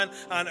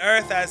on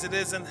earth as it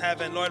is in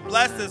heaven. Lord,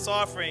 bless this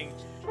offering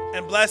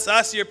and bless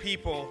us, your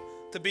people,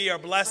 to be your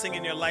blessing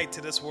and your light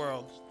to this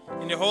world.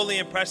 In your holy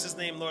and precious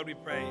name, Lord, we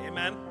pray.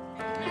 Amen.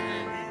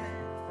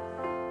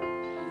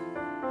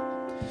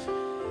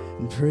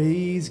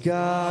 Praise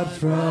God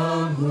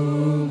from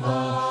whom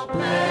all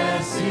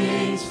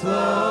blessings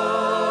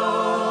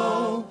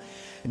flow,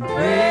 and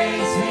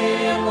praise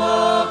Him,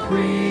 all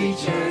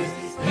creatures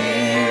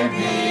here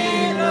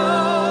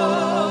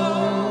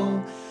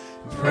below.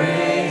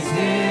 Praise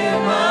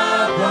Him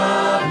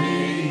above,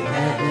 ye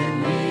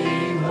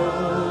heavenly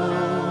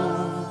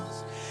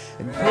hosts,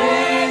 and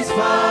praise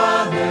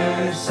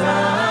Father,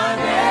 Son,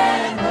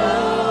 and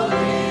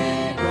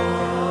Holy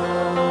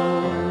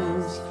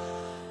Ghost.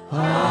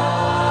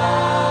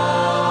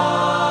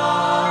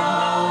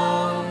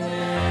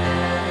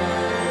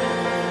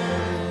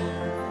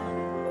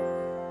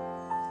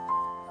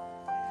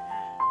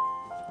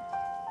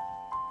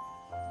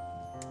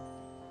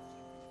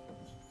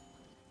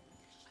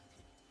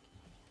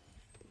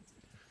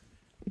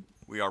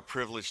 We are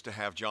privileged to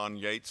have John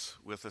Yates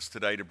with us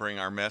today to bring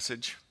our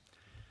message.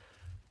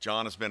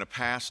 John has been a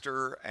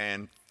pastor,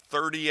 and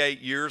 38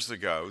 years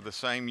ago, the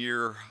same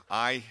year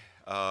I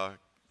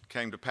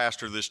came to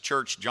pastor this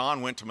church,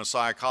 John went to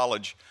Messiah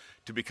College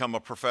to become a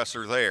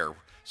professor there.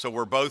 So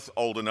we're both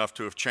old enough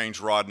to have changed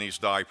Rodney's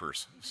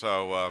diapers.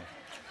 So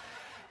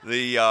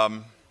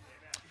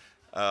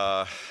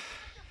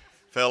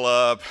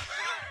Philip.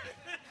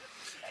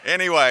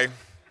 Anyway,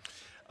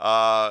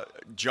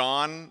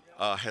 John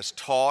has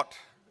taught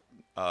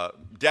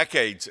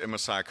decades at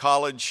Messiah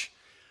College.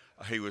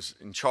 He was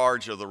in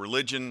charge of the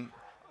religion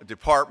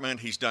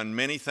department. He's done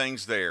many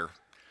things there.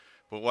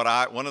 But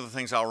one of the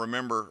things I'll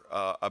remember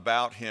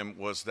about him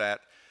was that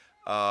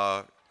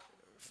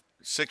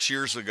 6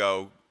 years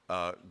ago,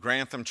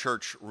 Grantham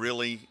Church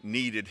really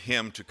needed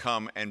him to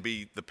come and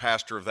be the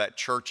pastor of that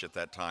church at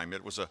that time.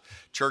 It was a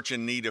church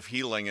in need of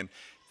healing, and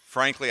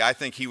frankly, I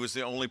think he was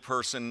the only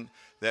person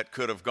that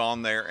could have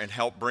gone there and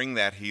helped bring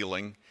that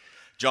healing.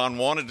 John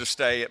wanted to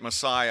stay at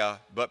Messiah,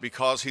 but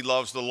because he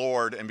loves the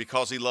Lord and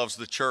because he loves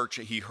the church,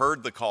 he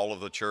heard the call of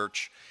the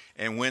church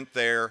and went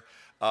there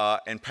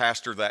and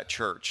pastored that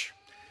church.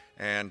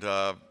 And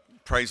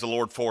praise the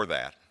Lord for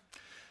that.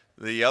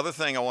 The other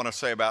thing I want to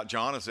say about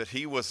John is that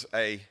he was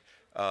a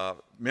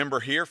member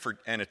here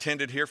and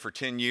attended here for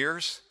 10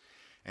 years.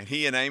 And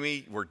he and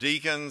Amy were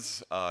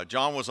deacons.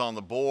 John was on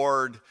the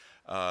board.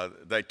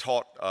 They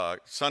taught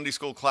Sunday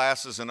school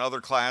classes and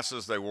other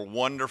classes. They were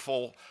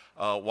wonderful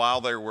while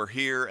they were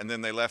here, and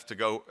then they left to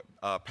go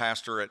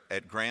pastor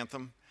at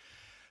Grantham.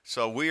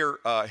 So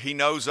he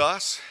knows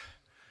us,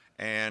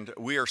 and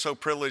we are so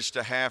privileged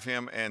to have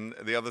him. And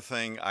the other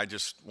thing I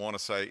just want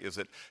to say is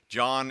that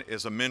John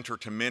is a mentor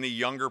to many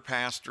younger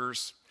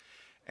pastors,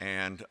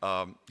 and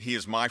he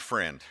is my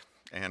friend.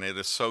 And it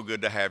is so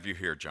good to have you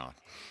here, John.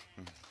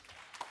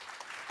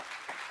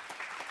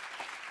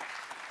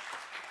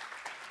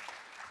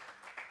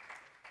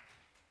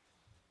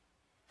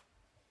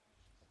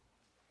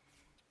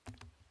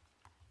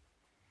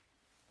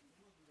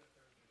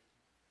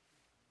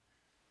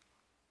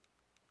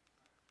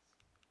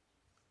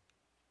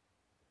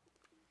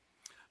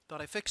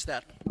 Thought I fixed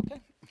that.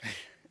 Okay.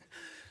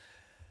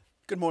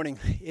 Good morning.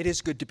 It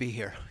is good to be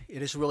here.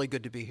 It is really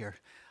good to be here.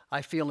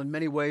 I feel in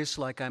many ways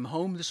like I'm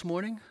home this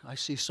morning. I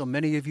see so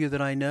many of you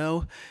that I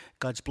know.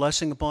 God's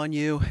blessing upon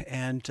you,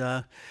 and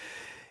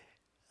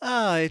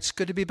it's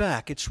good to be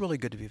back. It's really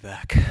good to be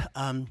back.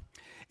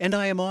 And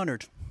I am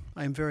honored.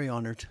 I am very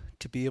honored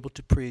to be able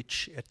to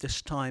preach at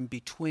this time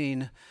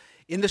in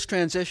this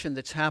transition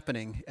that's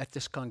happening at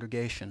this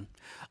congregation.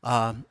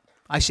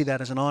 I see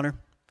that as an honor,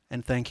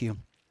 and thank you.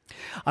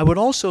 I would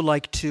also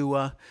like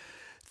to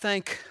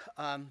thank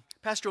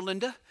Pastor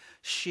Linda.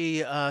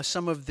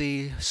 Some of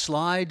the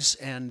slides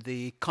and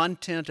the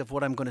content of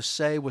what I'm going to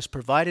say was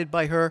provided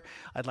by her.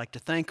 I'd like to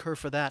thank her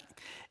for that.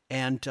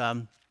 And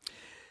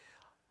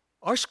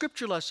our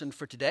scripture lesson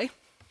for today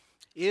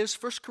is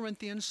 1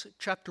 Corinthians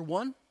chapter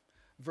 1,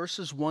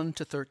 verses 1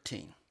 to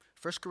 13.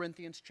 1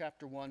 Corinthians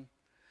chapter 1,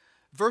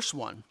 verse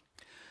 1.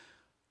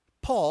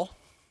 Paul,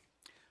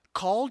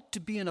 called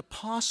to be an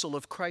apostle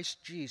of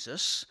Christ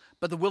Jesus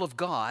by the will of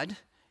God,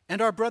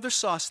 and our brother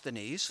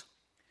Sosthenes,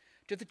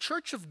 to the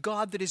church of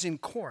God that is in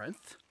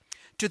Corinth,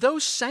 to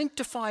those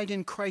sanctified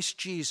in Christ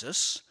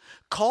Jesus,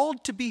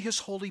 called to be his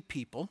holy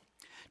people,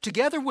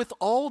 together with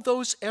all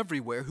those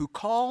everywhere who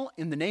call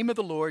in the name of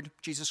the Lord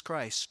Jesus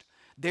Christ,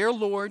 their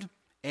Lord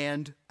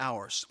and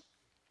ours.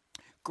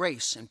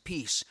 Grace and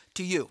peace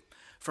to you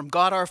from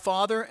God our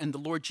Father and the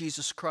Lord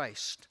Jesus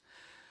Christ.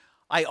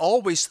 I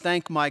always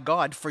thank my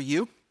God for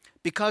you,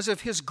 because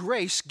of his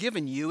grace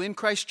given you in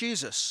Christ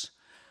Jesus.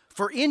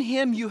 For in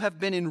him you have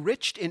been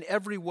enriched in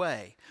every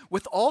way,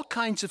 with all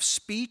kinds of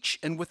speech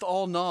and with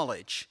all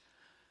knowledge,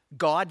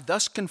 God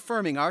thus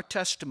confirming our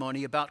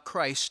testimony about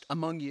Christ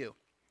among you.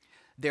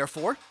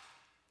 Therefore,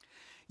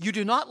 you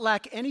do not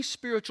lack any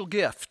spiritual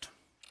gift,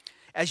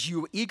 as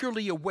you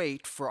eagerly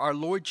await for our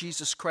Lord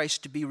Jesus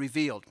Christ to be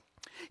revealed.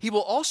 He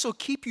will also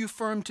keep you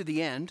firm to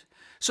the end,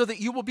 so that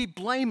you will be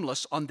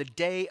blameless on the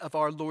day of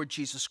our Lord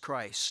Jesus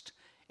Christ.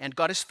 And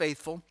God is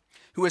faithful,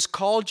 who has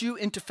called you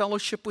into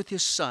fellowship with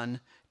his Son,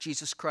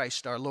 Jesus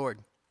Christ our Lord.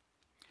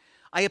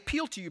 I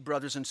appeal to you,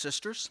 brothers and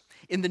sisters,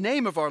 in the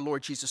name of our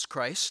Lord Jesus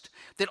Christ,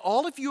 that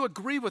all of you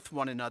agree with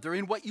one another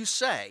in what you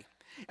say,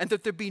 and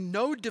that there be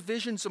no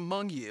divisions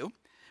among you,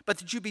 but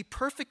that you be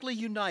perfectly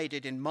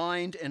united in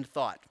mind and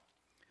thought.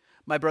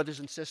 My brothers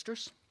and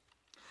sisters,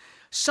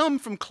 some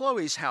from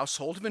Chloe's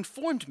household have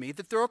informed me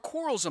that there are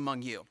quarrels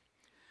among you.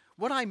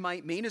 What I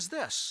might mean is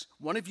this: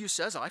 one of you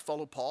says, I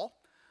follow Paul,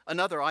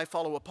 another, I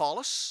follow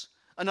Apollos,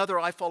 another,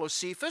 I follow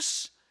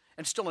Cephas,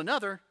 and still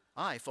another,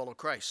 I follow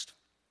Christ.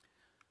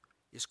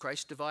 Is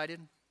Christ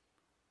divided?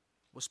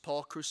 Was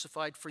Paul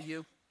crucified for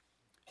you?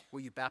 Were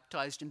you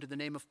baptized into the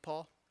name of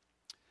Paul?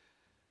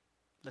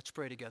 Let's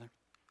pray together.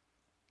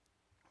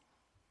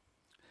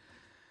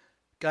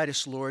 Guide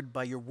us, Lord,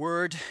 by your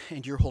word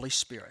and your Holy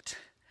Spirit,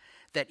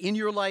 that in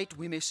your light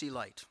we may see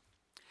light,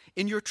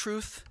 in your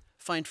truth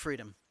find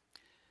freedom,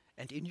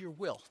 and in your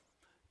will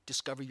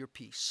discover your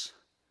peace.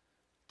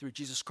 Through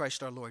Jesus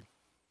Christ our Lord.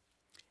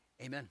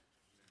 Amen.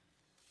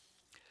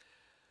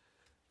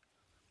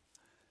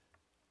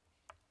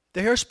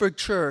 The Harrisburg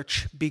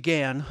Church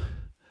began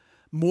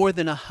more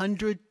than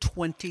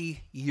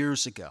 120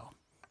 years ago,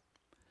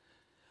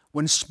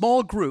 when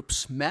small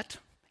groups met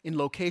in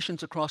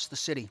locations across the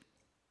city.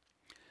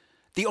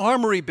 The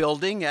Armory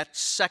Building at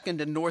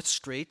 2nd and North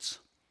Streets,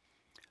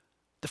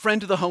 the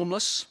Friend of the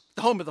Homeless,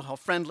 the Home of the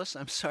Friendless,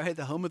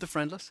 the Home of the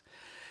Friendless,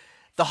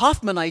 the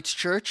Hoffmanites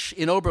Church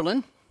in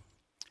Oberlin,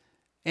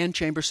 and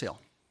Chambers Hill.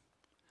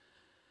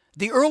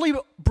 The early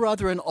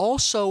brethren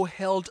also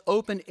held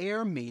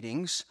open-air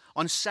meetings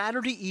on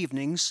Saturday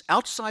evenings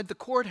outside the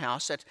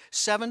courthouse at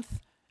 7th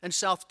and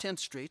South 10th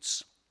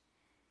Streets,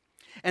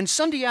 and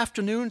Sunday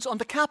afternoons on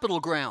the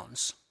Capitol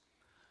grounds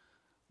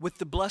with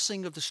the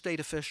blessing of the state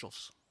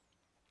officials.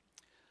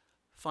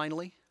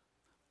 Finally,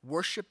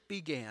 worship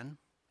began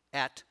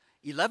at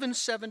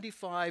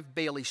 1175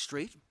 Bailey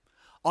Street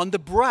on the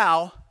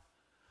brow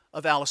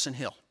of Allison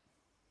Hill.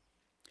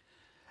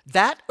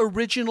 That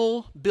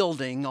original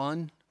building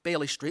on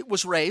Bailey Street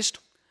was razed,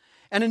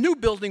 and a new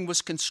building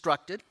was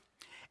constructed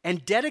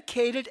and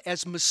dedicated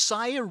as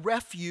Messiah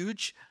Rescue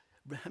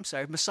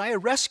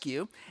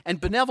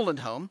and Benevolent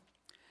Home,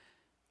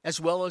 as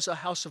well as a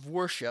house of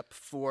worship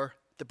for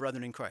the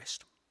Brethren in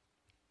Christ.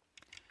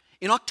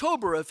 In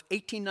October of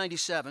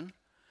 1897,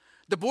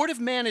 the Board of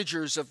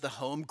Managers of the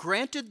home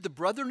granted the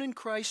Brethren in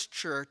Christ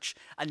Church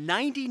a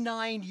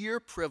 99-year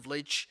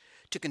privilege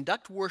to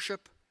conduct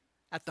worship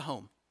at the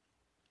home.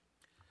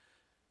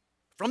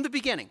 From the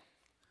beginning,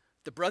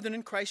 the Brethren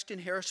in Christ in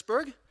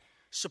Harrisburg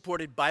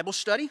supported Bible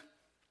study,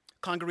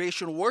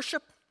 congregational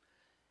worship,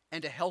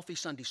 and a healthy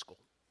Sunday school.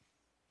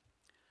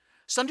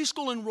 Sunday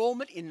school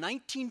enrollment in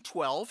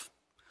 1912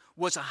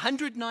 was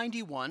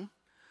 191,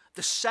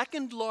 the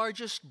second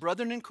largest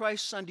Brethren in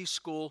Christ Sunday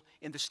school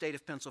in the state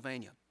of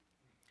Pennsylvania,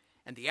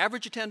 and the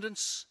average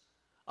attendance,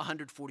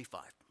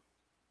 145.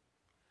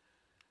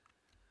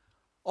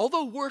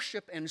 Although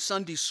worship and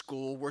Sunday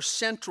school were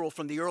central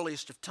from the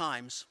earliest of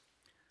times,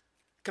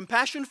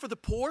 compassion for the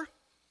poor,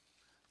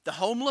 the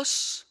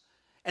homeless,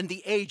 and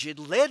the aged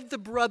led the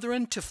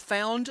brethren to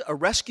found a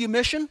rescue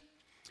mission,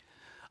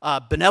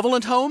 a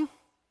benevolent home,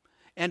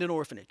 and an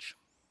orphanage.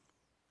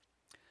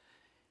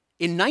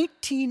 In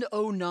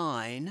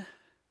 1909,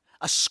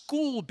 a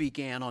school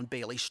began on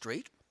Bailey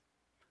Street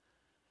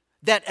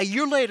that a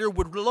year later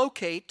would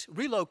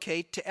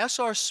relocate to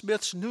S.R.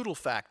 Smith's Noodle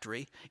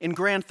Factory in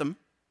Grantham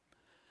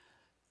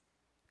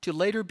to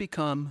later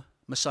become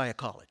Messiah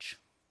College.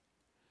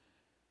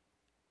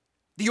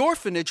 The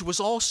orphanage was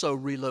also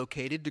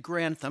relocated to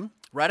Grantham,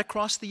 right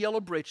across the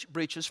yellow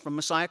breeches from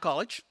Messiah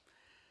College,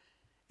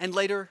 and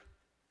later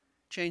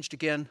changed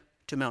again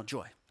to Mount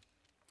Joy.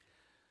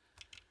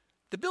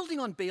 The building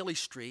on Bailey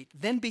Street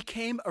then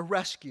became a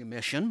rescue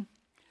mission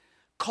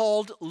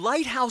called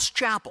Lighthouse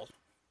Chapel,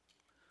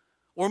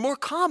 or more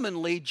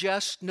commonly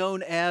just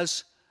known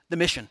as the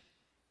Mission.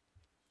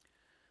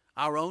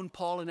 Our own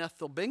Paul and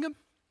Ethel Bingham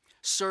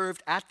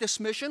served at this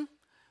mission,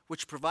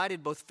 which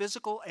provided both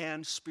physical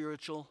and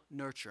spiritual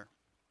nurture.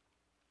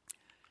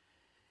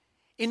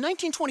 In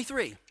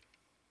 1923,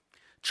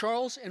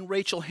 Charles and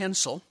Rachel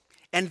Hensel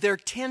and their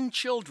 10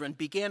 children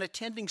began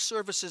attending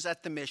services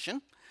at the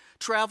mission,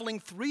 traveling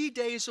 3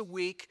 days a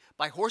week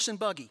by horse and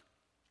buggy.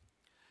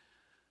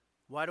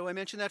 Why do I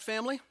mention that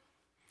family?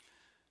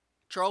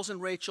 Charles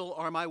and Rachel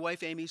are my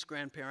wife Amy's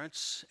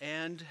grandparents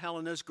and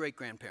Helena's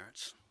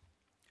great-grandparents.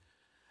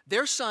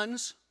 Their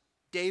sons,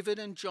 David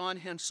and John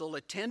Hensel,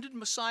 attended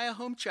Messiah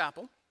Home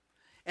Chapel,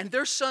 and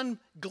their son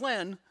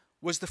Glenn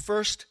was the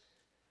first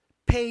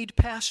paid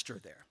pastor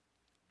there.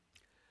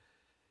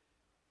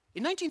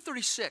 In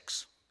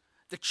 1936,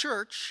 the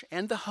church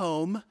and the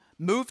home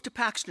moved to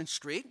Paxton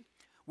Street,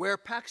 where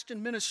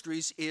Paxton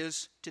Ministries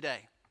is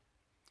today.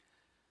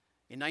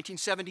 In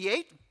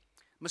 1978,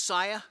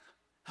 Messiah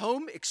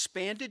Home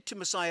expanded to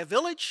Messiah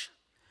Village,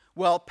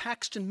 while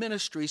Paxton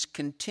Ministries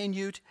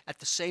continued at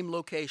the same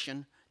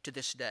location to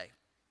this day.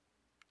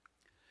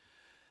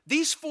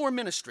 These four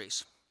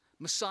ministries,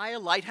 Messiah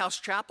Lighthouse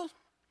Chapel,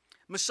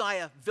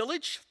 Messiah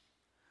Village,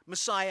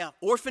 Messiah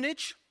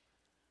Orphanage,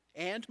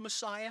 and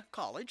Messiah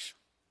College,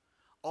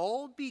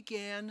 all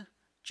began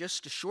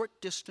just a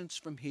short distance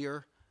from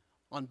here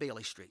on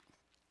Bailey Street.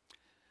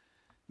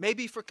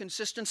 Maybe for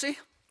consistency,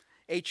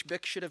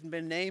 HBIC should have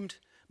been named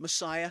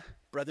Messiah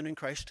Brethren in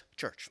Christ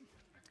Church.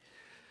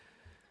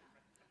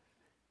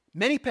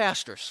 Many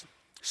pastors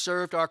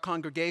served our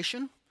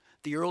congregation.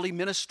 The early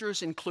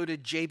ministers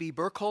included J.B.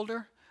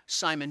 Burkholder,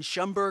 Simon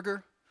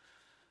Schumberger,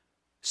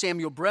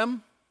 Samuel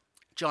Brem,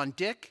 John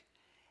Dick,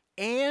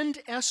 and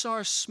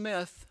S.R.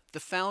 Smith, the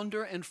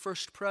founder and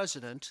first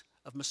president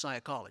of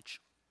Messiah College.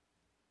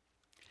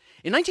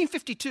 In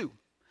 1952,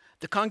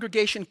 the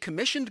congregation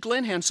commissioned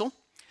Glenn Hensel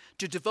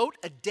to devote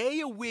a day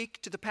a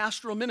week to the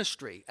pastoral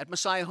ministry at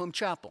Messiah Home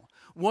Chapel,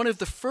 one of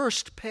the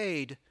first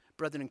paid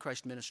Brethren in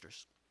Christ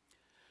ministers.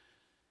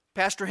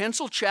 Pastor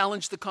Hensel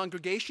challenged the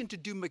congregation to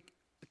do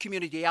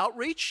community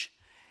outreach,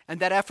 and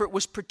that effort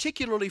was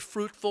particularly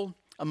fruitful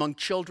among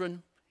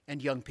children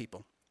and young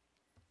people.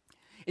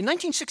 In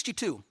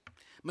 1962,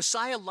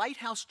 Messiah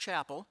Lighthouse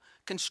Chapel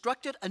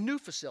constructed a new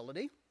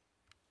facility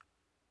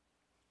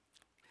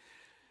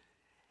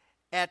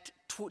at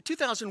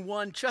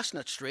 2001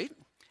 Chestnut Street,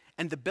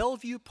 and the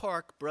Bellevue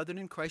Park Brethren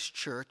in Christ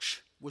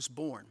Church was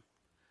born.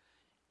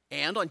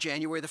 And on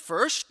January the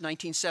 1st,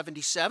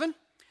 1977,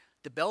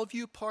 the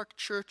Bellevue Park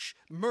Church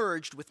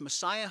merged with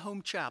Messiah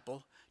Home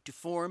Chapel to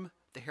form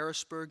the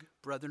Harrisburg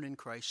Brethren in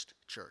Christ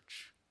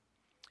Church.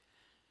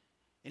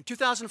 In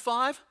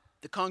 2005,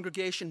 the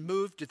congregation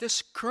moved to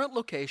this current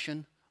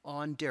location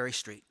on Derry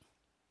Street.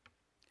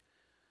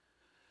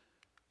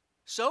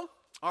 So,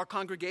 our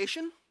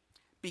congregation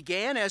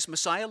began as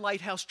Messiah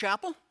Lighthouse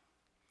Chapel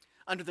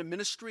under the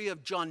ministry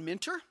of John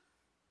Minter.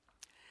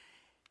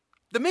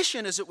 The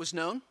mission, as it was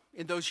known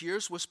in those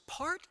years, was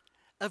part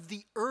of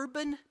the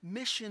urban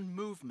mission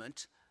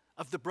movement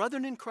of the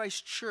Brethren in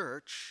Christ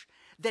Church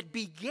that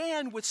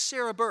began with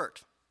Sarah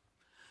Burt,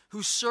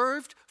 who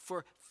served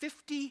for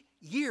 50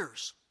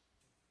 years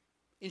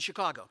in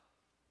Chicago.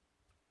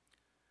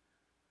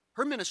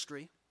 Her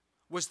ministry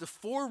was the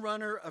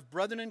forerunner of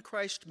Brethren in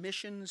Christ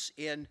missions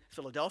in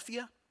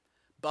Philadelphia,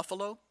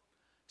 Buffalo,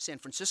 San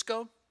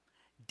Francisco,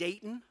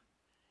 Dayton,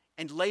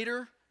 and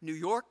later New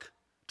York,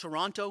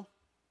 Toronto,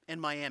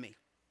 and Miami.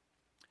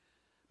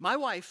 My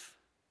wife,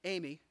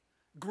 Amy,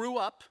 grew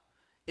up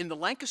in the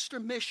Lancaster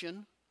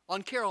Mission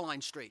on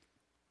Caroline Street.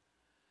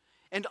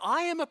 And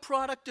I am a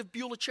product of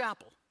Beulah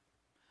Chapel,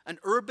 an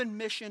urban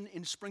mission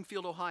in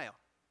Springfield, Ohio.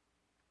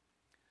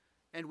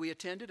 And we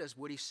attended, as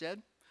Woody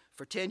said,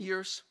 for 10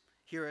 years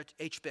here at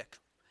HBIC.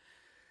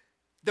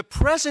 The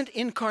present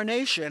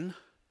incarnation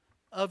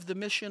of the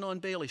mission on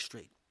Bailey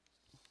Street.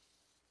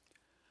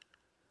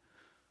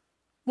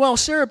 While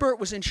Sarah Burt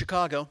was in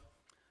Chicago,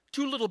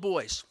 two little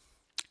boys,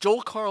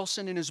 Joel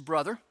Carlson and his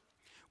brother,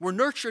 were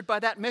nurtured by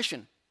that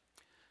mission.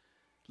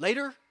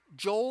 Later,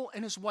 Joel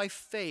and his wife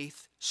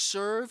Faith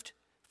served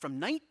from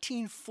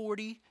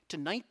 1940 to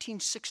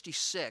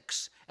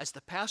 1966 as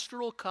the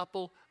pastoral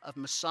couple of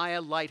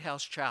Messiah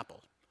Lighthouse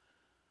Chapel,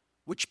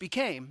 which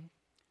became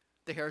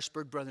the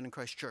Harrisburg Brethren in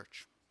Christ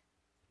Church.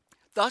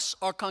 Thus,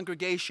 our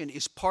congregation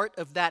is part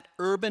of that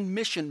urban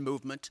mission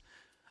movement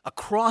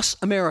across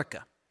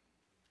America.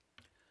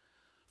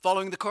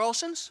 Following the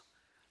Carlsons,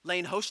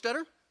 Lane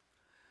Hostetter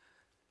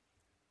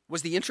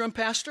was the interim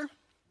pastor,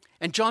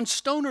 and John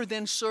Stoner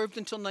then served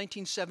until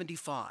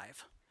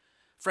 1975.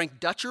 Frank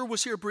Dutcher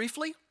was here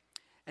briefly,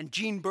 and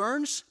Gene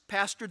Burns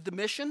pastored the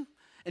mission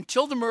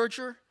until the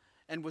merger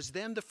and was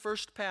then the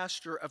first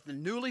pastor of the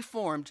newly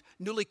formed,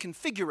 newly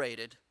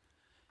configurated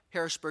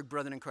Harrisburg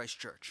Brethren in Christ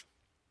Church.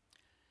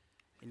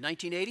 In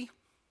 1980,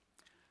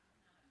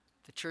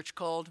 the church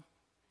called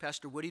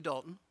Pastor Woody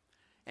Dalton,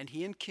 and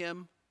he and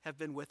Kim have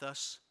been with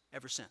us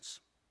ever since.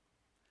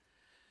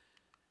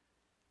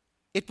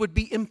 It would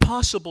be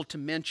impossible to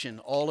mention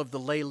all of the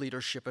lay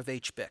leadership of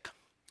HBIC,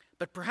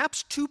 but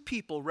perhaps two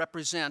people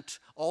represent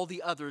all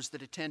the others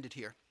that attended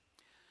here.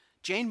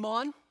 Jane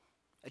Mon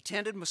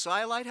attended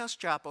Messiah Lighthouse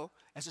Chapel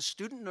as a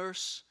student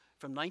nurse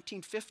from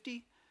 1950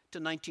 to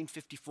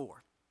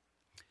 1954.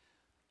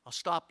 I'll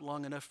stop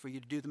long enough for you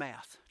to do the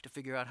math to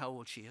figure out how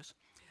old she is.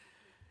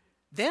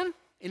 Then,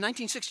 in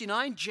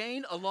 1969,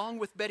 Jane, along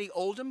with Betty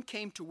Oldham,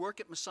 came to work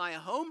at Messiah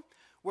Home,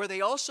 where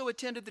they also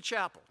attended the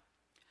chapel.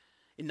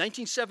 In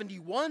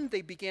 1971,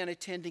 they began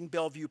attending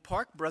Bellevue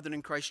Park Brethren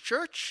in Christ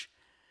Church.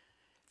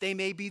 They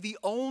may be the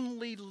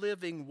only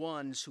living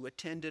ones who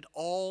attended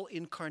all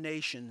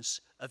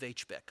incarnations of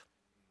HBIC.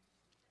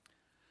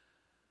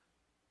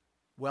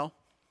 Well,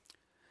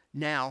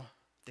 now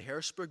the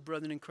Harrisburg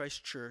Brethren in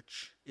Christ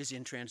Church is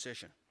in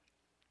transition.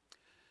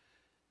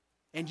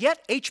 And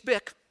yet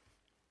HBIC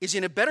is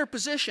in a better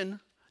position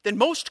than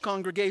most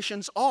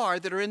congregations are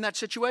that are in that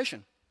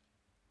situation.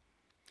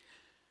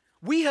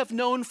 We have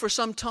known for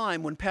some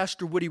time when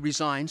Pastor Woody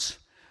resigns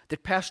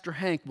that Pastor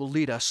Hank will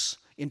lead us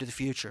into the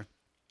future.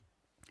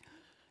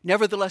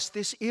 Nevertheless,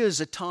 this is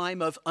a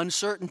time of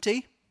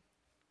uncertainty,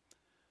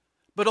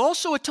 but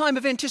also a time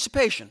of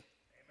anticipation.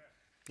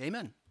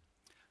 Amen.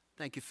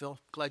 Thank you, Phil.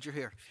 Glad you're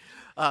here.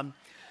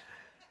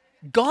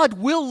 God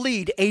will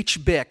lead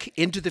H. Bick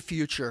into the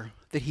future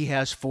that he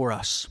has for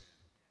us.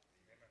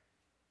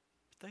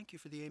 Thank you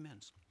for the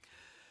amens.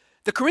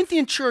 The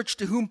Corinthian church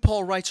to whom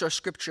Paul writes our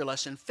scripture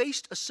lesson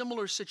faced a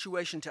similar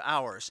situation to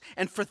ours,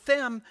 and for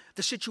them,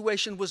 the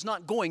situation was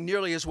not going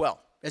nearly as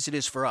well as it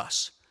is for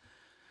us.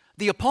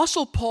 The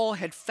Apostle Paul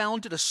had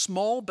founded a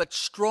small but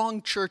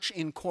strong church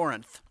in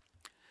Corinth.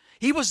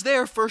 He was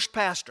their first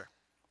pastor.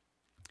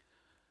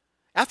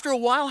 After a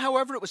while,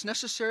 however, it was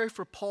necessary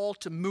for Paul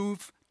to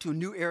move to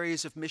new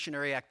areas of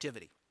missionary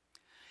activity.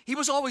 He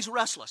was always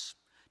restless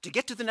to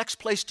get to the next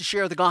place to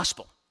share the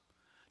gospel,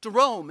 to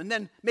Rome, and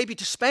then maybe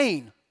to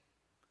Spain.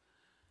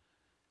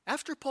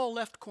 After Paul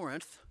left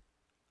Corinth,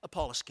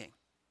 Apollos came.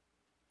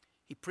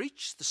 He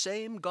preached the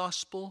same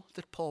gospel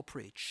that Paul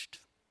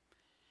preached.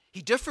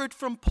 He differed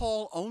from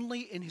Paul only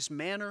in his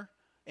manner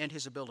and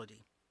his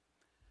ability.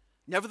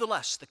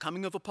 Nevertheless, the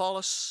coming of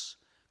Apollos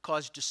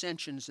caused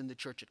dissensions in the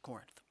church at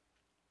Corinth.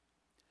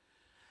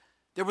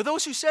 There were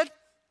those who said,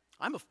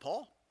 I'm of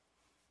Paul.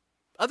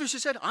 Others who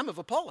said, I'm of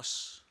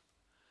Apollos.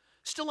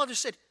 Still others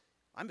said,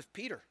 I'm of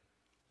Peter.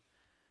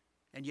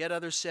 And yet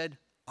others said,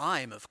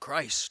 I'm of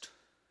Christ.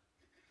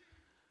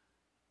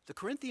 The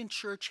Corinthian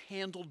church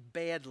handled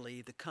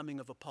badly the coming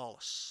of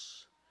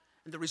Apollos.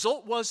 And the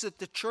result was that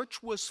the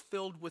church was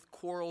filled with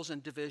quarrels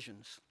and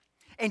divisions.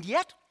 And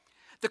yet,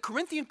 the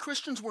Corinthian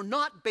Christians were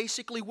not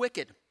basically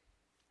wicked.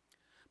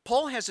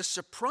 Paul has a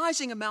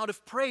surprising amount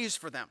of praise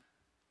for them.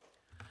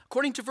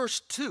 According to verse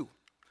 2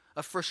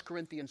 of 1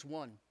 Corinthians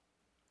 1,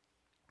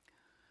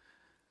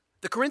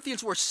 the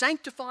Corinthians were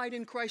sanctified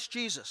in Christ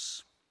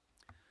Jesus.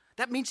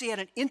 That means they had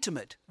an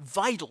intimate,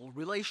 vital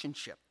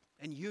relationship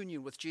and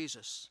union with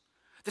Jesus.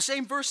 The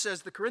same verse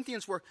says the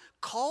Corinthians were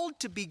called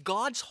to be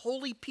God's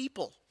holy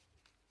people.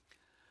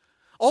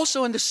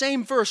 Also in the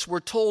same verse, we're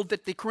told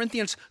that the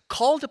Corinthians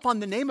called upon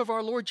the name of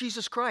our Lord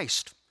Jesus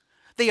Christ.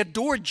 They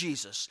adored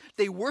Jesus.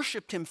 They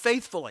worshiped him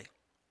faithfully.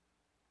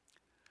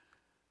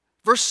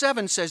 Verse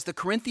 7 says the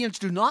Corinthians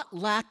do not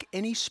lack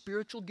any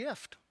spiritual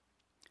gift.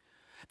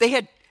 They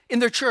had in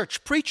their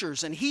church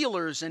preachers and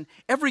healers and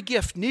every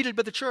gift needed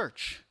by the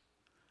church.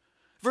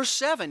 Verse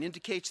 7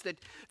 indicates that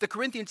the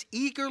Corinthians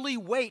eagerly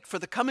wait for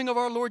the coming of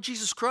our Lord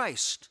Jesus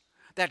Christ,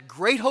 that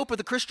great hope of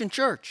the Christian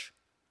church.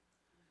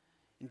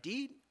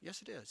 Indeed,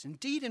 yes it is.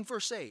 Indeed, in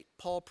verse 8,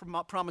 Paul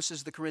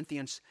promises the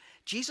Corinthians,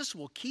 Jesus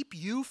will keep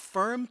you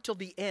firm till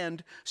the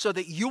end so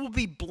that you will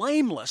be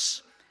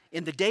blameless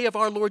in the day of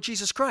our Lord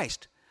Jesus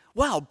Christ.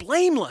 Wow,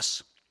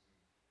 blameless.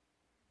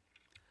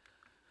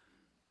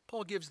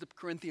 Paul gives the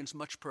Corinthians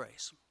much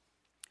praise.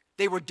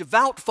 They were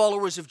devout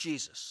followers of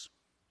Jesus.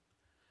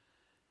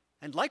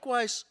 And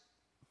likewise,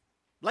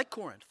 like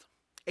Corinth,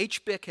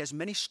 H. Bick has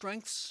many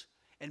strengths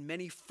and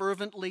many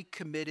fervently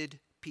committed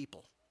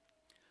people.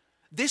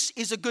 This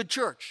is a good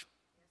church.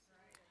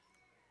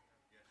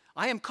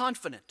 I am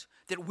confident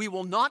that we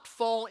will not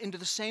fall into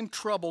the same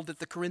trouble that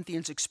the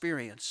Corinthians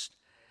experienced.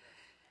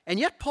 And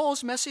yet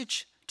Paul's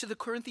message to the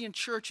Corinthian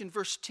church in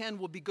verse 10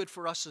 will be good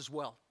for us as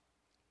well.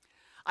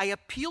 I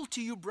appeal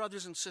to you,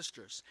 brothers and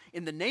sisters,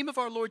 in the name of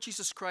our Lord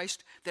Jesus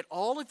Christ, that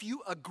all of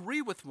you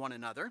agree with one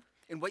another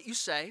in what you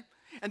say,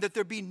 and that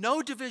there be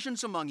no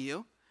divisions among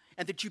you,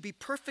 and that you be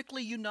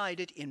perfectly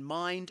united in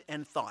mind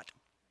and thought.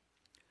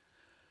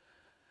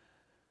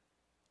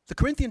 The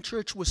Corinthian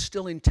church was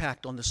still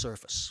intact on the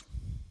surface.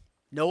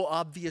 No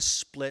obvious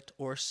split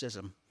or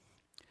schism.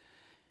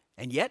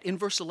 And yet, in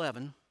verse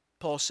 11,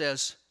 Paul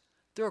says,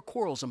 there are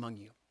quarrels among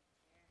you.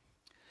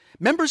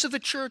 Members of the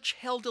church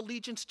held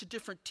allegiance to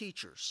different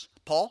teachers.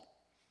 Paul,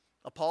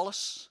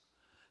 Apollos,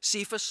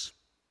 Cephas.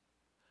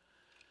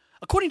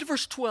 According to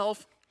verse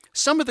 12,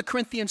 some of the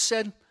Corinthians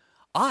said,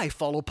 I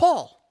follow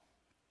Paul.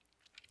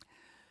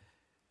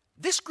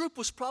 This group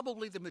was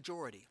probably the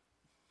majority.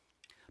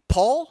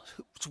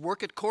 Paul's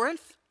work at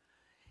Corinth,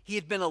 he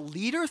had been a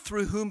leader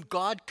through whom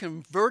God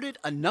converted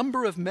a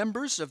number of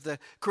members of the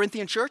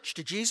Corinthian church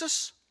to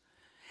Jesus.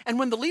 And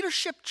when the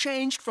leadership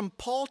changed from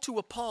Paul to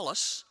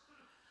Apollos,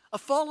 a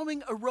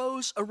following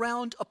arose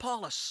around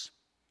Apollos.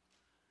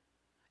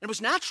 It was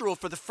natural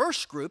for the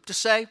first group to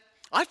say,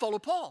 I follow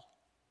Paul.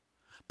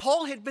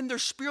 Paul had been their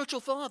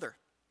spiritual father.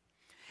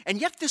 And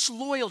yet this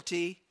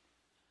loyalty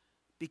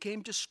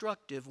became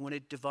destructive when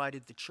it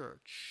divided the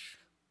church.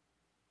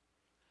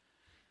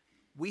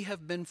 We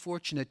have been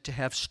fortunate to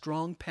have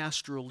strong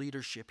pastoral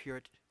leadership here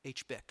at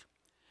H. Bick.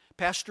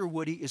 Pastor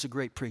Woody is a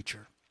great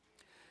preacher.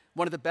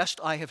 One of the best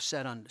I have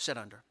sat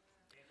under.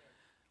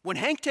 When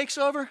Hank takes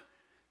over,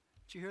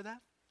 did you hear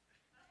that?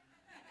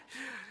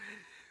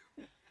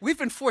 We've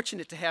been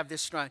fortunate to have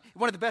this strong.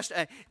 One of the best.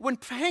 When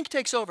Hank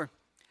takes over,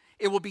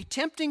 it will be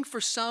tempting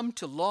for some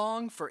to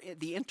long for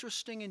the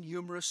interesting and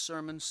humorous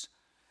sermons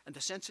and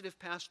the sensitive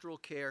pastoral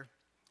care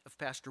of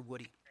Pastor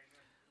Woody,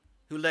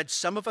 who led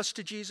some of us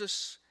to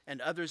Jesus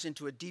and others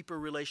into a deeper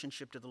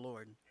relationship to the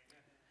Lord.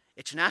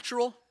 It's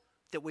natural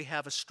that we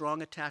have a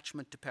strong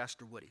attachment to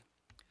Pastor Woody.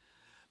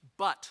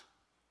 But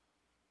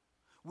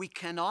We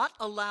cannot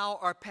allow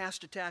our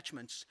past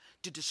attachments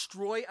to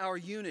destroy our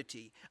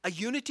unity, a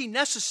unity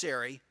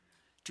necessary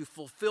to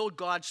fulfill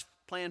God's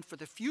plan for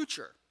the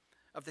future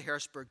of the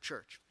Harrisburg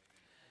Church.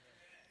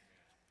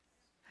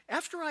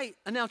 After I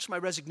announced my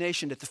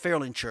resignation at the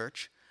Fairland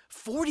Church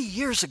 40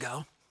 years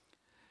ago,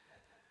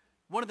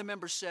 one of the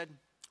members said,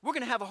 "We're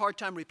going to have a hard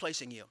time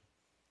replacing you."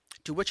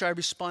 To which I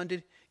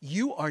responded,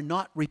 "You are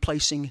not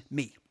replacing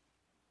me.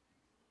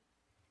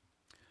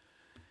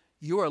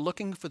 You are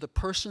looking for the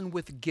person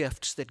with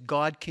gifts that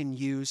God can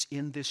use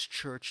in this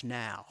church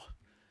now."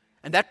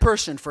 And that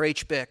person for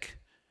HBIC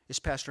is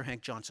Pastor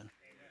Hank Johnson.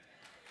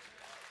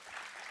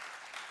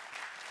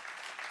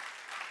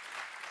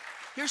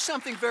 Here's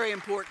something very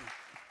important.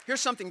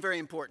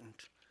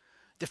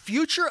 The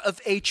future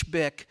of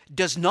HBIC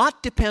does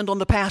not depend on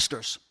the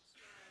pastors,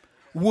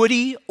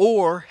 Woody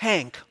or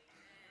Hank.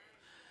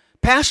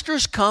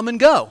 Pastors come and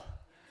go.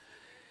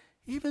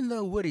 Even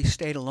though Woody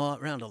stayed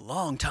around a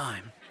long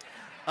time.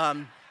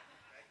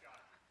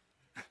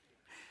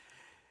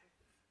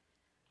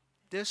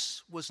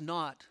 This was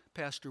not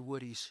Pastor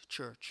Woody's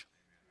church.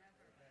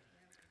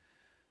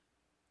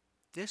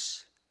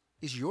 This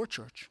is your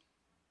church.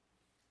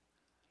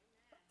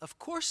 Of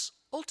course,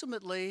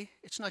 ultimately,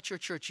 it's not your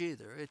church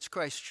either. It's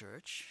Christ's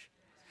church.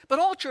 But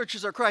all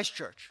churches are Christ's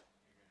church.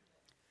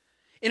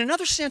 In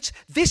another sense,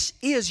 this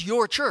is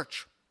your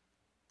church.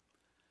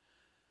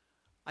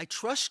 I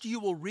trust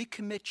you will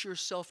recommit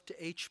yourself to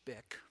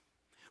HBIC,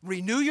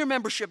 renew your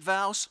membership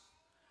vows,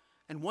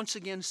 and once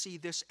again see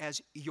this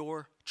as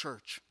your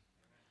church.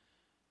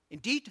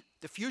 Indeed,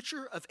 the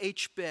future of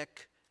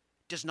HBIC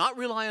does not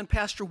rely on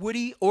Pastor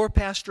Woody or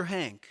Pastor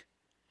Hank.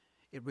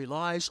 It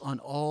relies on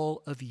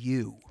all of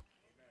you.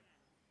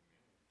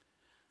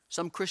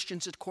 Some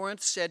Christians at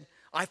Corinth said,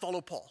 "I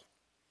follow Paul."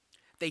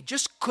 They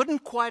just couldn't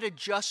quite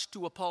adjust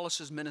to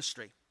Apollos'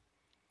 ministry.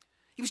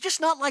 He was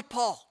just not like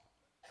Paul.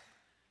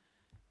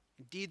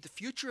 Indeed, the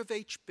future of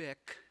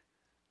HBIC,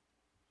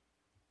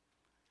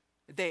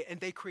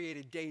 they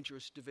created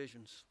dangerous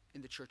divisions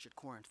in the church at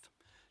Corinth.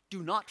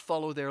 Do not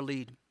follow their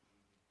lead.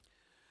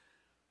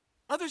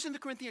 Others in the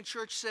Corinthian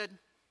church said,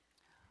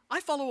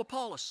 "I follow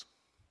Apollos."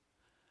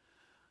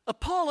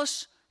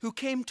 Apollos, who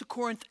came to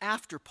Corinth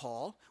after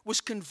Paul,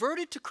 was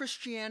converted to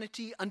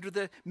Christianity under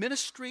the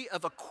ministry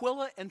of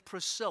Aquila and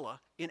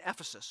Priscilla in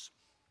Ephesus.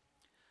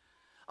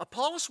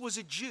 Apollos was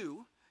a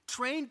Jew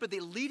trained by the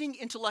leading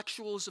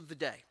intellectuals of the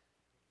day.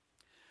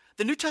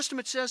 The New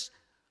Testament says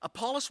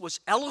Apollos was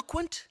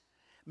eloquent,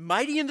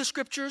 mighty in the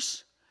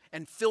Scriptures,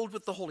 and filled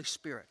with the Holy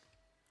Spirit.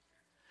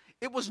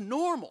 It was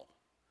normal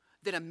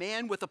that a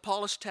man with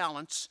Apollos'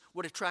 talents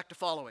would attract a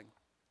following.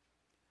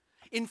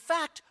 In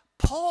fact,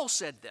 Paul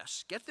said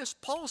this. Get this,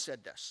 Paul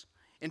said this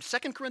in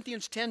 2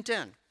 Corinthians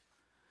 10:10,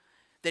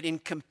 that in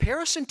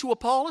comparison to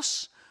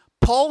Apollos,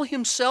 Paul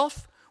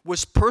himself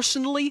was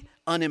personally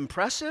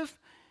unimpressive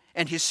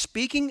and his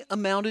speaking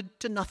amounted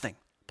to nothing.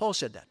 Paul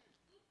said that.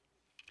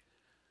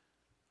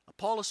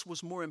 Apollos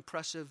was more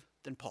impressive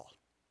than Paul.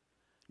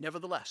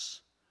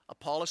 Nevertheless,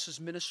 Apollos'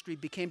 ministry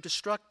became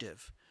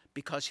destructive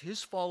because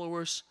his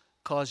followers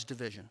caused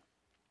division.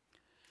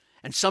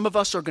 And some of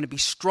us are going to be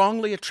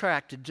strongly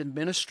attracted to the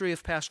ministry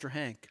of Pastor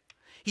Hank.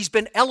 He's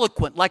been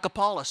eloquent like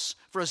Apollos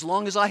for as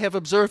long as I have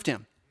observed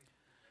him.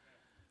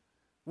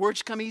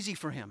 Words come easy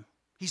for him.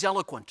 He's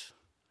eloquent.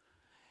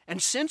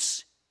 And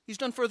since he's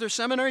done further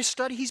seminary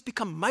study, he's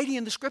become mighty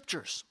in the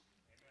Scriptures.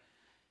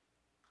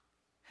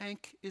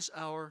 Hank is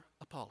our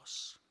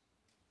Apollos.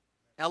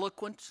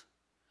 Eloquent,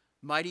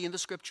 mighty in the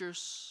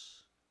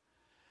Scriptures.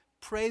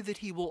 Pray that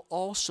he will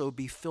also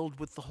be filled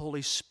with the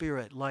Holy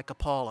Spirit like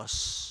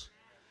Apollos.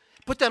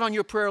 Put that on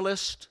your prayer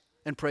list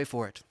and pray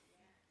for it.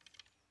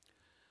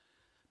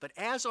 But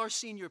as our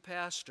senior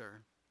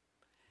pastor,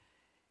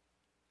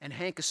 and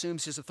Hank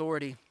assumes his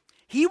authority,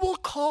 he will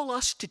call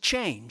us to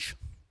change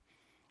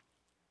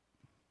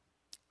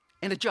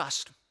and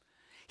adjust.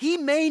 He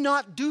may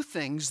not do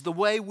things the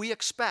way we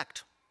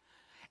expect.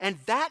 And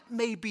that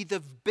may be the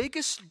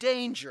biggest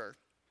danger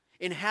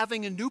in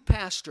having a new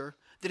pastor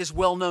that is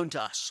well known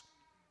to us.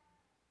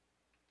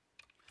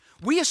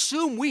 We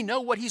assume we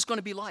know what he's going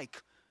to be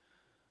like.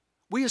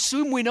 We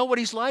assume we know what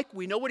he's like,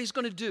 we know what he's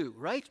going to do,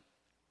 right?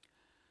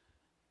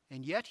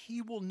 And yet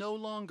he will no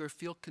longer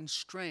feel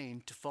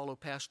constrained to follow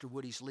Pastor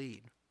Woody's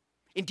lead.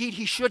 Indeed,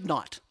 he should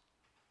not.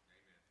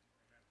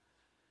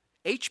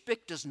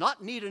 HBIC does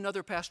not need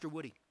another Pastor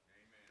Woody.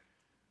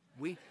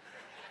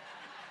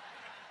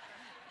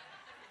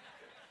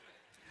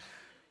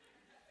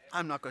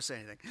 I'm not going to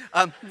say anything.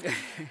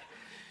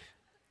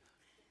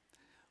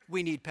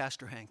 We need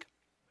Pastor Hank.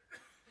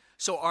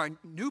 So our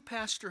new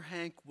Pastor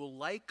Hank will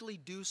likely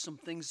do some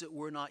things that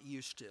we're not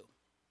used to.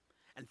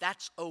 And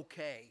that's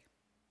okay.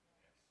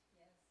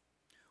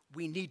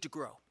 We need to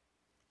grow.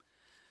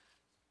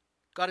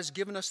 God has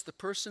given us the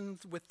person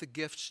with the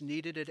gifts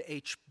needed at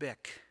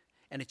HBIC.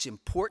 And it's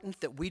important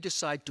that we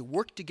decide to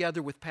work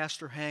together with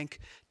Pastor Hank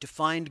to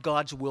find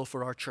God's will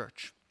for our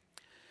church.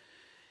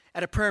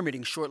 At a prayer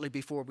meeting shortly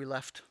before we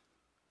left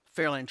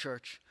Fairland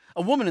Church,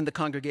 a woman in the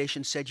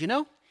congregation said,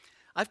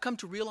 I've come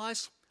to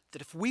realize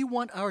that if we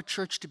want our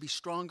church to be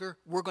stronger,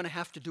 we're going to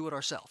have to do it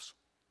ourselves.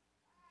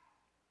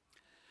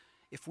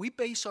 If we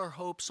base our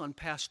hopes on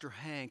Pastor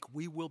Hank,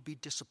 we will be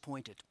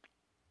disappointed.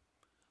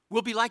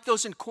 We'll be like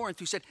those in Corinth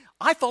who said,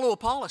 I follow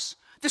Apollos.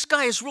 This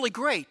guy is really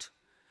great.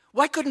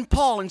 Why couldn't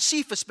Paul and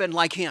Cephas been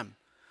like him?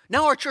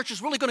 Now our church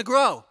is really going to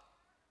grow.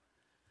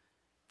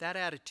 That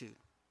attitude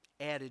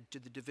added to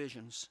the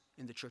divisions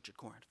in the church at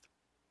Corinth.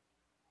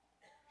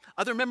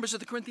 Other members of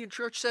the Corinthian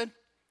church said,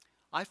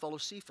 I follow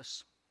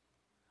Cephas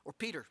or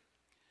Peter.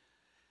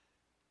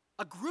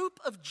 A group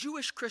of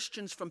Jewish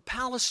Christians from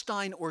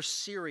Palestine or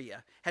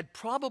Syria had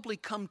probably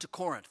come to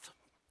Corinth.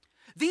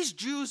 These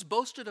Jews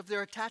boasted of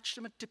their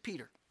attachment to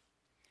Peter.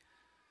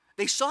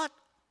 They thought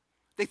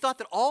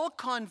that all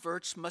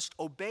converts must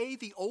obey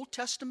the Old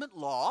Testament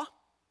law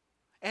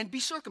and be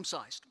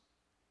circumcised.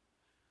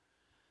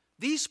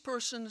 These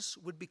persons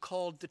would be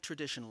called the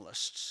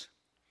traditionalists.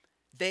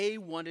 They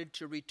wanted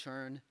to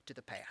return to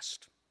the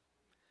past.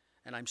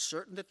 And I'm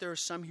certain that there are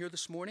some here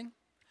this morning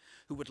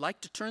who would like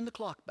to turn the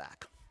clock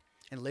back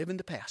and live in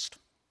the past.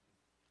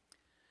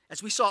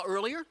 As we saw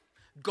earlier,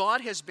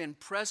 God has been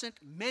present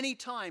many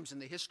times in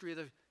the history of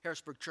the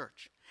Harrisburg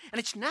Church. And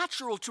it's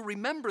natural to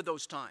remember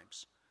those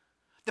times.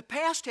 The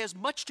past has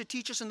much to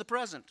teach us in the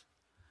present.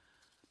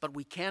 But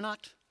we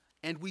cannot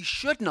and we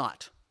should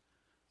not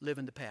live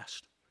in the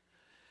past.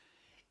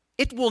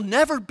 It will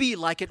never be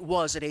like it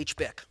was at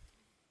HBIC.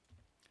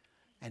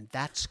 And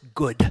that's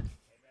good.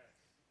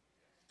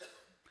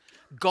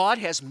 God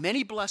has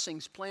many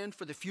blessings planned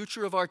for the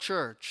future of our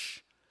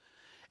church.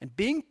 And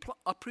being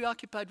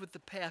preoccupied with the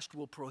past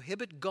will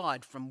prohibit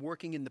God from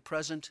working in the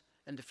present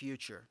and the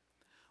future.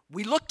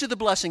 We look to the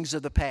blessings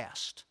of the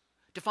past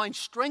to find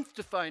strength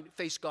to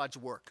face God's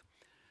work,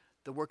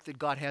 the work that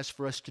God has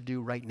for us to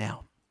do right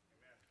now.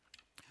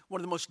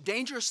 One of the most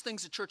dangerous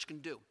things a church can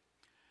do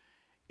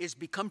is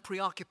become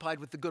preoccupied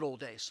with the good old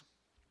days.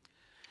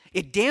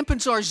 It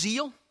dampens our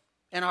zeal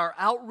and our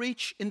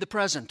outreach in the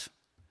present.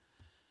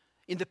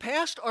 In the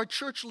past, our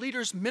church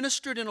leaders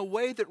ministered in a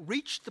way that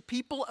reached the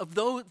people of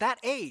that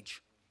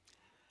age.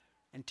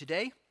 And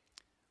today,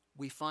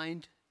 we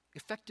find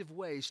effective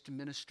ways to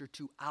minister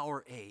to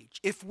our age.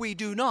 If we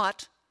do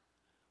not,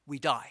 we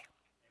die.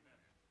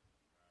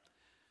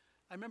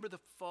 I remember the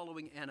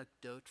following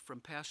anecdote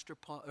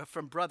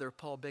from Brother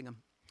Paul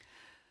Bingham,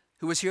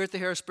 who was here at the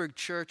Harrisburg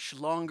Church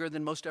longer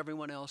than most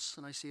everyone else,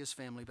 and I see his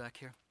family back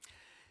here.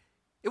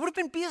 It would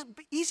have been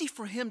easy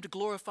for him to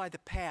glorify the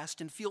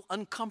past and feel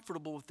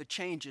uncomfortable with the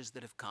changes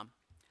that have come.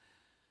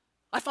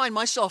 I find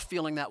myself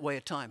feeling that way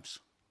at times.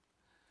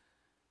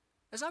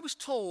 As I was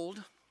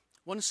told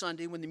one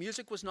Sunday when the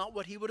music was not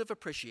what he would have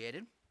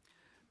appreciated,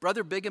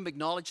 Brother Bingham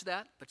acknowledged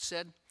that, but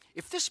said,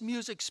 if this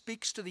music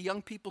speaks to the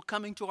young people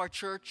coming to our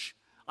church,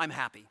 I'm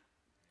happy.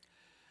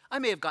 I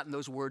may have gotten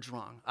those words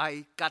wrong.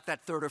 I got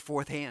that third or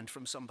fourth hand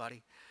from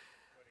somebody.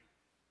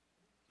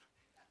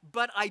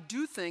 But I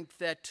do think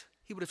that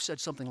he would have said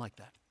something like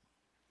that.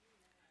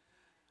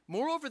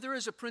 Moreover, there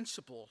is a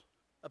principle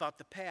about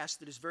the past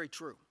that is very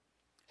true.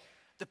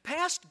 The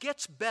past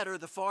gets better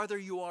the farther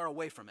you are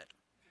away from it.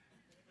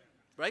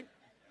 Right?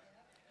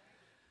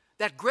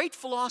 That great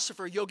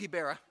philosopher, Yogi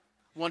Berra,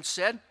 once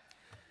said,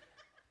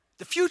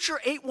 the future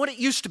ain't what it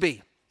used to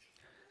be.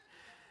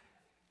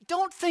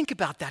 Don't think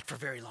about that for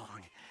very long.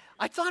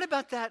 I've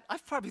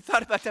probably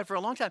thought about that for a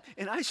long time,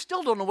 and I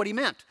still don't know what he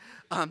meant.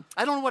 I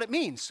don't know what it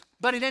means.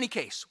 But in any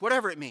case,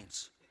 whatever it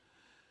means,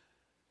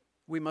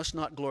 we must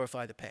not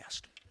glorify the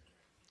past.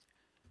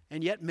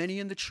 And yet many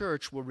in the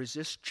church will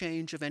resist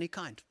change of any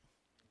kind.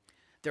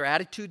 Their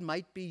attitude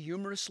might be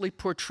humorously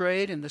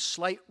portrayed in the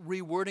slight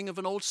rewording of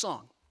an old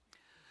song.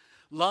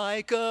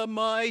 Like a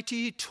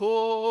mighty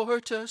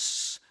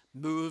tortoise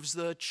moves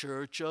the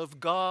church of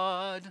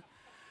God.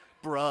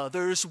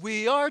 Brothers,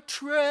 we are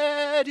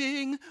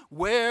treading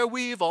where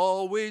we've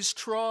always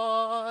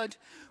trod.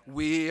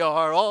 We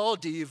are all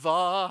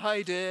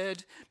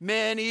divided,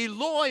 many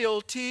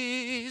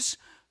loyalties,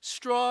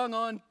 strong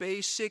on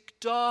basic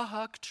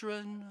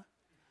doctrine,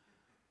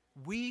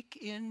 weak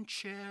in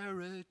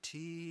charity.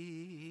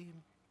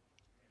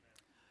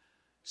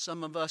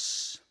 Some of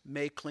us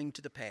may cling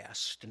to the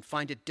past and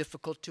find it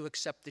difficult to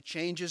accept the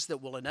changes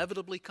that will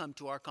inevitably come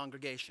to our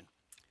congregation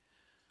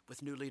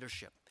with new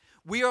leadership.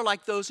 We are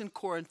like those in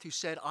Corinth who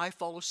said, I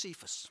follow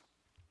Cephas.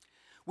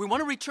 We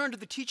want to return to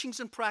the teachings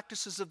and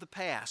practices of the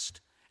past,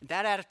 and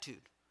that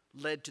attitude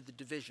led to the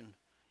division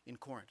in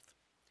Corinth.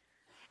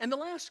 And the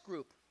last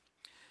group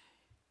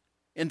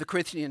in the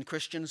Corinthian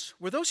Christians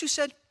were those who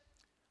said,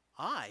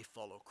 I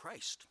follow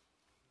Christ.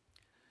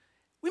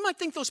 We might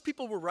think those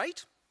people were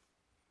right.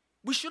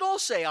 We should all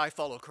say, I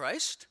follow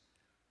Christ.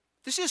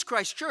 This is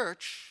Christ's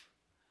church.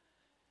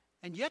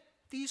 And yet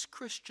these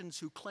Christians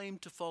who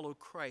claimed to follow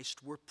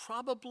Christ were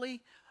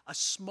probably a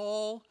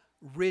small,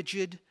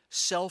 rigid,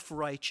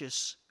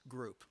 self-righteous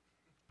group.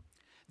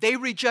 They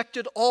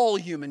rejected all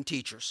human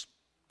teachers,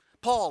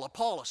 Paul,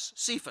 Apollos,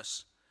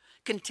 Cephas,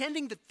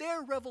 contending that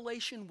their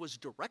revelation was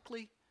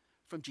directly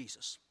from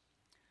Jesus.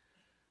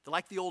 They're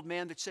like the old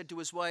man that said to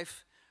his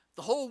wife,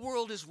 The whole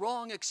world is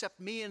wrong except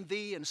me and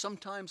thee, and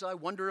sometimes I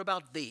wonder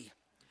about thee.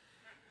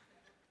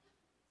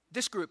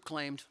 This group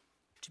claimed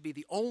to be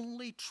the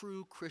only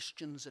true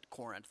Christians at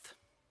Corinth.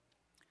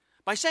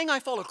 By saying I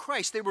follow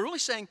Christ, they were really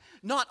saying,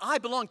 not I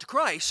belong to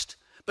Christ,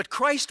 but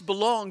Christ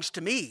belongs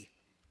to me.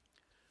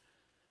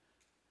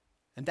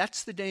 And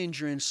that's the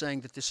danger in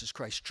saying that this is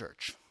Christ's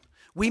church.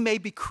 We may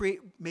be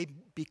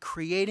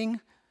creating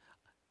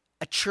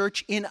a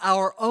church in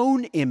our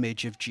own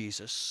image of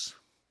Jesus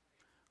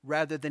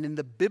rather than in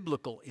the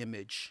biblical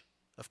image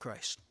of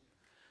Christ.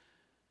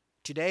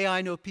 Today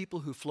I know people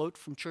who float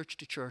from church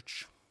to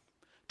church,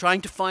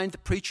 trying to find the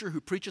preacher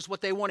who preaches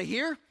what they want to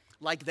hear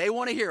like they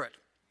want to hear it.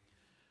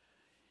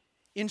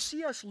 In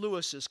C.S.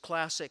 Lewis's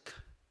classic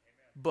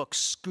book,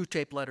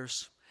 Screwtape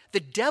Letters, the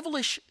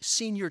devilish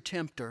senior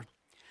tempter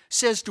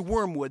says to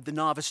Wormwood, the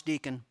novice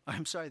deacon,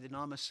 the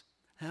novice,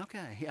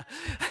 okay, yeah.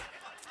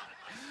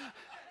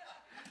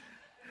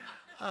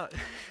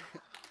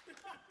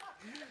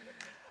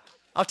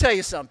 I'll tell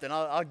you something.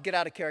 I'll get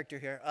out of character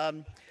here.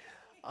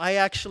 I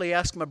actually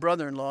asked my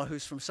brother-in-law,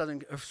 who's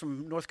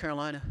from North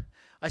Carolina,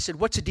 I said,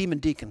 what's a demon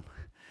deacon?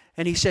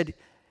 And he said,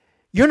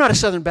 you're not a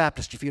Southern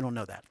Baptist if you don't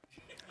know that.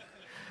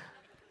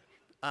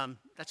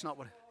 That's not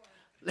what...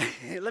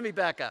 Let me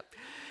back up.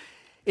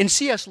 In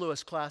C.S.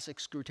 Lewis' classic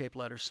Screwtape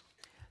Letters,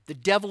 the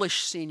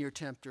devilish senior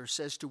tempter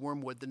says to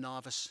Wormwood, the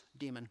novice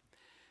demon,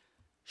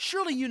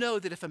 surely you know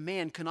that if a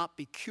man cannot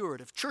be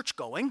cured of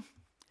church-going,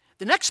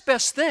 the next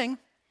best thing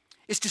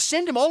is to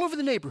send him all over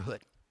the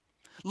neighborhood,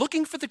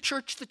 looking for the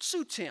church that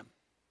suits him,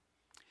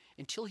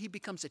 until he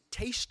becomes a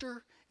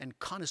taster and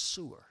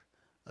connoisseur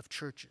of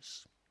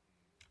churches.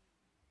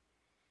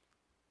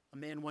 A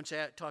man once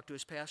talked to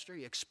his pastor.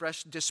 He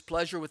expressed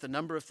displeasure with a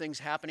number of things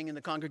happening in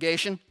the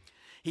congregation.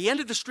 He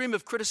ended the stream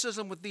of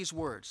criticism with these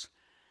words: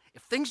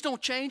 if things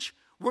don't change,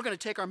 we're going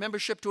to take our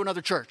membership to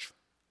another church.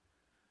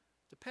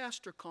 The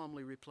pastor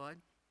calmly replied,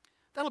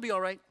 that'll be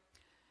all right.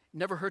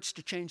 Never hurts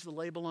to change the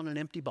label on an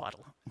empty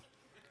bottle.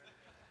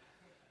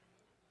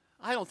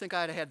 I don't think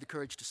I'd have had the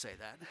courage to say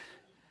that.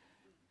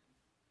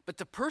 But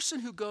the person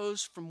who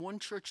goes from one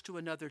church to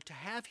another to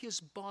have his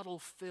bottle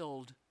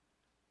filled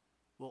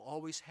will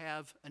always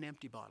have an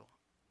empty bottle.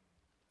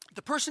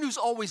 The person who's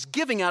always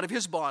giving out of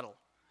his bottle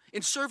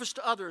in service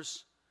to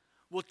others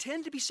will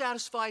tend to be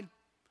satisfied,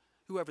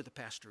 whoever the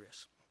pastor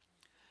is.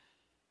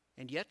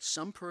 And yet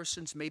some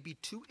persons may be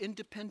too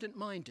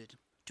independent-minded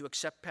to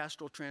accept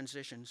pastoral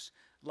transitions,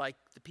 like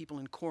the people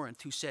in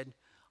Corinth who said,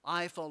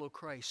 I follow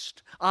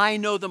Christ. I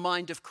know the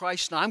mind of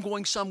Christ, and I'm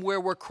going somewhere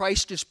where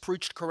Christ is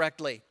preached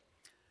correctly.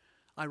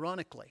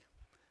 Ironically,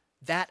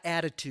 that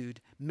attitude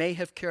may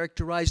have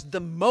characterized the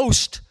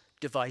most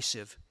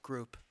divisive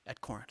group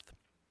at Corinth.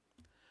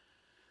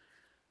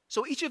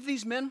 So each of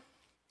these men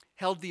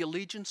held the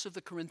allegiance of the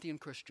Corinthian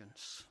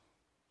Christians.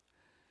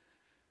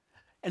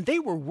 And they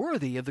were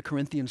worthy of the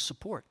Corinthian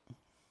support.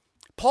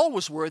 Paul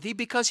was worthy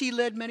because he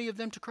led many of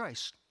them to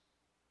Christ.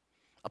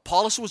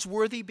 Apollos was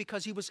worthy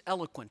because he was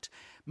eloquent,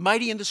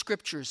 mighty in the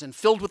Scriptures, and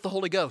filled with the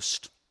Holy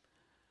Ghost.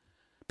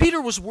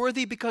 Peter was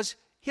worthy because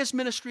his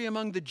ministry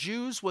among the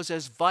Jews was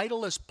as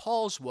vital as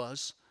Paul's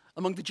was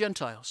among the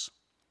Gentiles.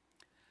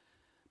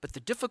 But the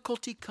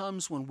difficulty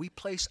comes when we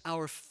place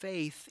our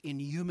faith in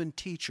human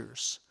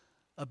teachers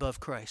above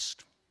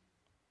Christ.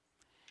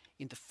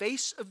 In the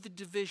face of the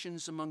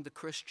divisions among the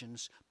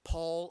Christians,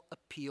 Paul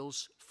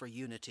appeals for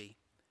unity.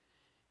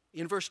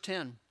 In verse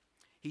 10,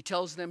 he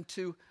tells them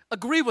to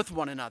agree with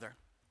one another.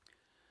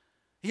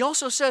 He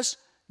also says,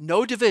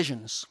 no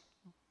divisions.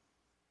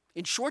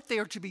 In short, they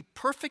are to be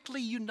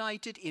perfectly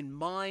united in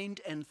mind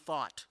and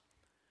thought.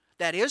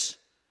 That is,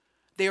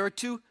 they are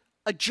to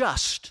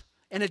adjust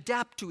and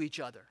adapt to each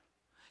other,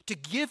 to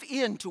give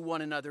in to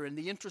one another in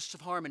the interests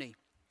of harmony,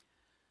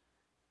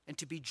 and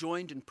to be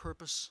joined in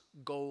purpose,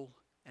 goal,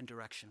 and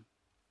direction.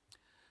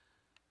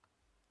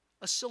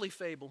 A silly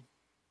fable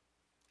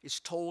is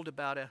told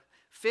about a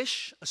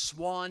fish, a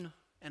swan,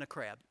 and a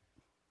crab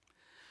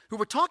who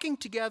were talking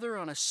together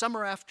on a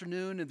summer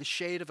afternoon in the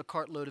shade of a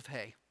cartload of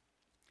hay.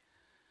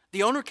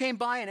 The owner came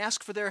by and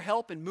asked for their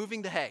help in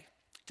moving the hay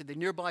to the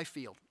nearby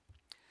field.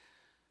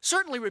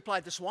 Certainly,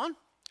 replied the swan.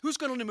 Who's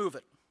going to move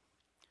it?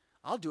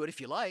 I'll do it if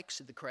you like,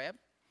 said the crab.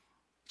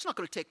 It's not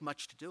going to take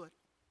much to do it.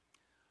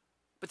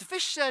 But the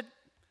fish said,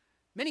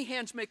 many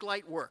hands make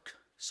light work,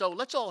 so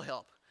let's all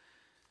help.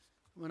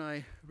 When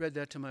I read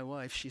that to my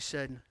wife, she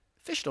said,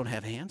 fish don't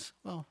have hands.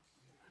 Well,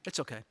 it's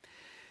okay.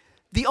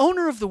 The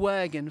owner of the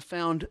wagon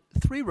found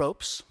 3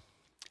 ropes,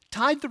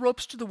 tied the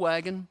ropes to the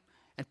wagon,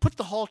 and put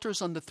the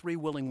halters on the 3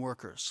 willing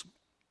workers.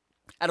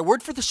 At a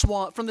word from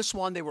the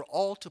swan, they were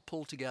all to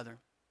pull together.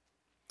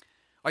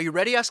 Are you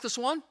ready? Asked the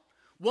swan.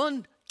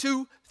 1,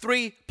 2,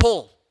 3,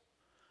 pull.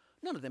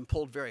 None of them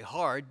pulled very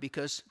hard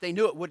because they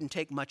knew it wouldn't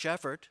take much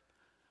effort,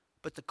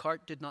 but the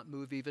cart did not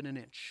move even an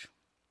inch.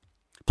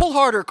 Pull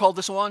harder, called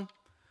the swan.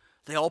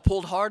 They all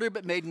pulled harder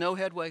but made no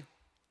headway.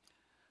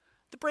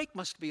 The brake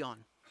must be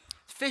on.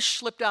 The fish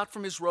slipped out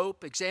from his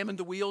rope, examined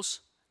the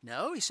wheels.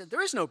 No, he said,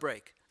 there is no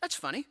brake. That's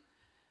funny.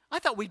 I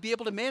thought we'd be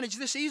able to manage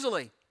this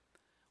easily.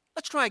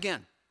 Let's try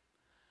again.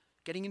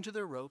 Getting into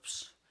their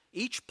ropes,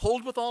 each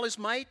pulled with all his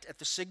might at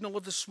the signal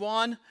of the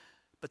swan,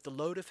 but the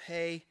load of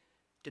hay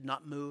did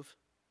not move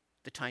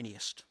the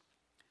tiniest.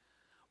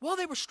 While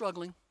they were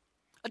struggling,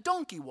 a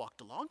donkey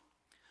walked along,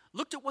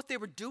 looked at what they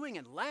were doing,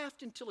 and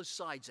laughed until his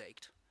sides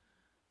ached.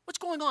 "What's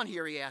going on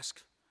here?" he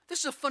asked. "This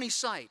is a funny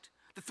sight.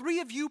 The three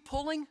of you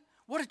pulling?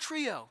 What a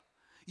trio.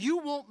 You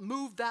won't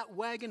move that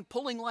wagon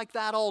pulling like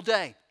that all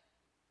day."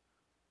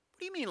 "What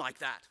do you mean like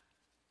that?"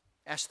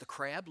 asked the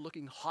crab,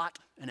 looking hot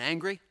and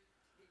angry.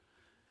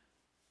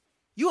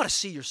 "You ought to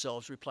see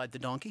yourselves," replied the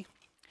donkey.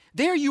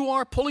 "There you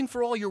are pulling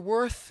for all you're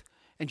worth,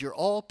 and you're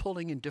all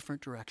pulling in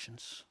different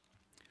directions.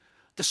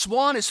 The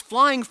swan is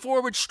flying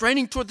forward,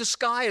 straining toward the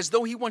sky as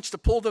though he wants to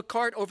pull the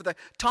cart over the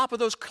top of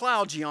those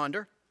clouds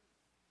yonder.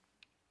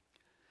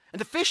 And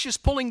the fish is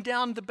pulling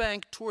down the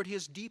bank toward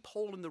his deep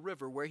hole in the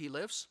river where he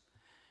lives.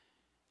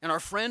 And our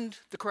friend,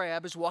 the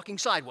crab, is walking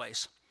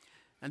sideways,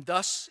 and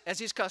thus, as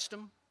his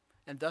custom,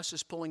 and thus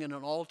is pulling in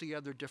an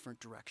altogether different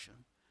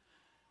direction.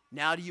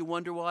 Now do you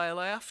wonder why I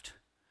laughed?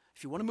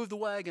 If you want to move the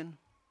wagon,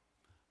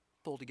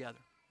 pull together."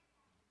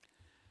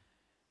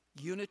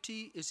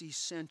 Unity is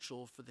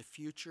essential for the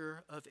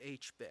future of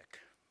HBIC.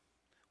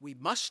 We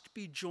must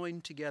be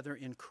joined together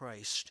in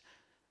Christ.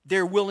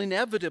 There will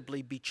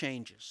inevitably be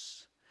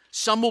changes.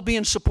 Some will be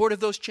in support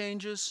of those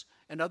changes,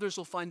 and others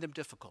will find them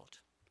difficult.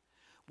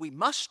 We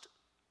must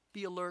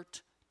be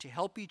alert to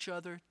help each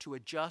other to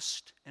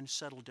adjust and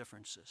settle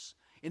differences.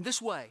 In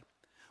this way,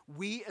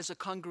 we as a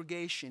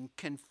congregation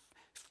can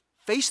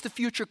face the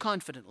future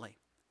confidently.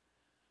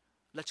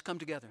 Let's come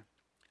together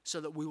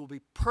so that we will be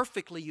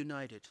perfectly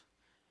united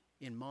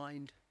in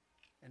mind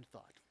and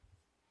thought.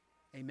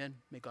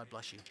 Amen. May God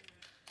bless you.